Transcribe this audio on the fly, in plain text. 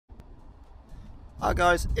Hi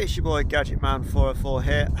guys, it's your boy Gadget Man 404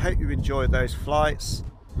 here. Hope you enjoyed those flights.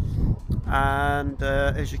 And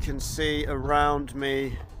as you can see around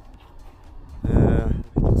me, you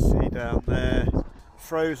can see down there,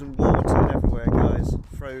 frozen water everywhere, guys.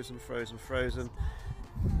 Frozen, frozen, frozen.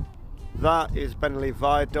 That is Bennerley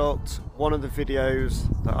Viaduct. One of the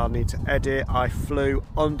videos that I need to edit, I flew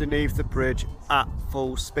underneath the bridge at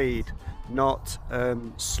full speed, not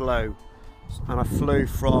slow. And I flew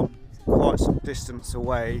from quite some distance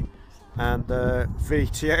away, and the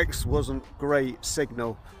VTX wasn't great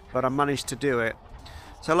signal, but I managed to do it.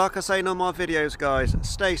 So like I say in all my videos, guys,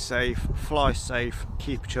 stay safe, fly safe,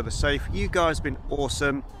 keep each other safe. You guys have been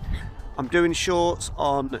awesome. I'm doing shorts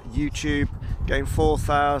on YouTube, getting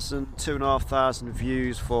 4,000, 2,500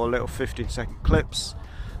 views for little 15-second clips.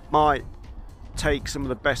 Might take some of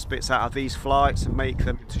the best bits out of these flights and make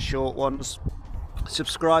them into short ones.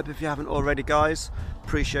 Subscribe if you haven't already, guys.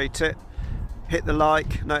 Appreciate it. Hit the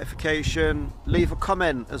like, notification, leave a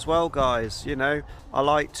comment as well, guys. You know, I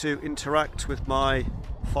like to interact with my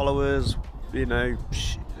followers, you know,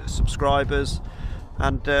 subscribers,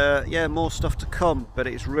 and yeah, more stuff to come. But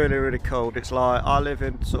it's really, really cold. It's like, I live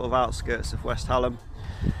in sort of outskirts of West Hallam.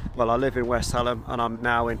 Well, I live in West Hallam and I'm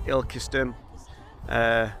now in Ilkeston.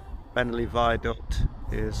 Bennerley Viaduct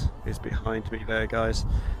is behind me there, guys,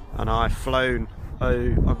 and I've flown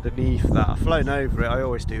underneath that. I've flown over it, I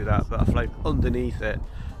always do that, but I've flown underneath it,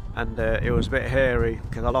 and it was a bit hairy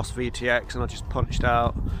because I lost VTX and I just punched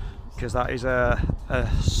out, because that is a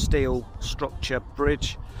steel structure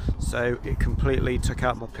bridge, so it completely took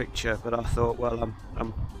out my picture. But I thought, well,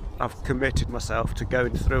 I've committed myself to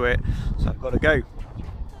going through it, so I've got to go.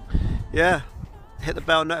 Yeah, hit the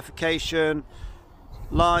bell notification,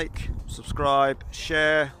 like, subscribe,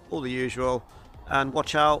 share, all the usual, and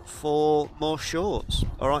watch out for more shorts.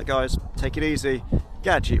 Alright guys, take it easy.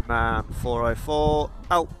 Gadget Man 404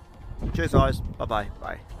 out. Cheers guys, bye bye.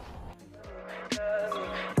 Bye.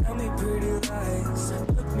 Tell me pretty lies,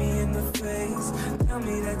 look me in the face, tell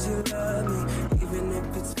me that you